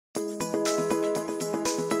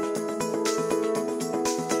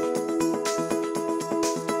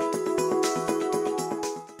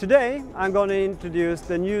Today I'm going to introduce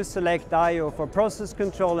the new Select I/O for process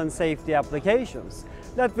control and safety applications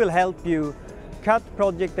that will help you cut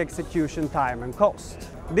project execution time and cost.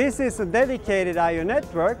 This is a dedicated I/O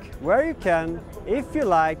network where you can, if you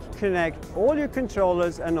like, connect all your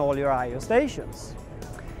controllers and all your I/O stations.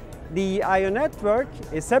 The I/O network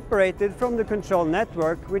is separated from the control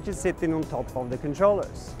network, which is sitting on top of the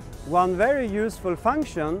controllers. One very useful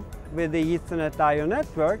function with the Ethernet I/O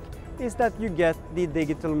network is that you get the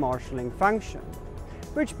digital marshalling function,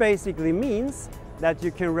 which basically means that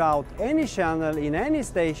you can route any channel in any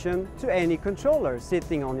station to any controller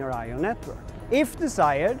sitting on your I/O network. If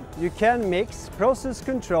desired, you can mix process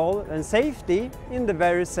control and safety in the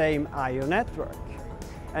very same I/O network.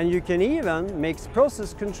 And you can even mix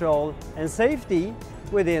process control and safety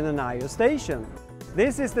within an I/O station.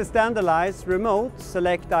 This is the standardized remote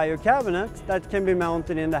Select I/O cabinet that can be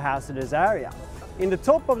mounted in the hazardous area. In the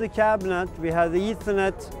top of the cabinet we have the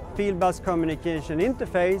Ethernet fieldbus communication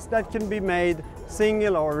interface that can be made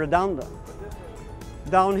single or redundant.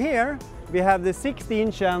 Down here we have the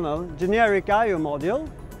 16-channel generic I/O module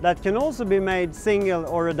that can also be made single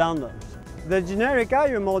or redundant. The generic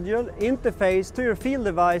I/O module interfaces to your field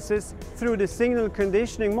devices through the signal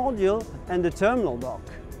conditioning module and the terminal block.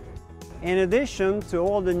 In addition to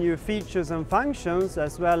all the new features and functions,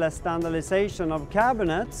 as well as standardization of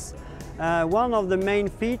cabinets, one of the main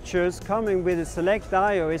features coming with the Select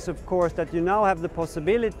I/O is of course that you now have the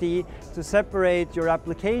possibility to separate your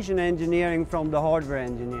application engineering from the hardware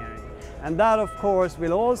engineering. And that of course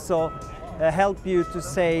will also help you to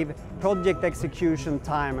save project execution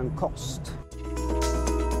time and cost.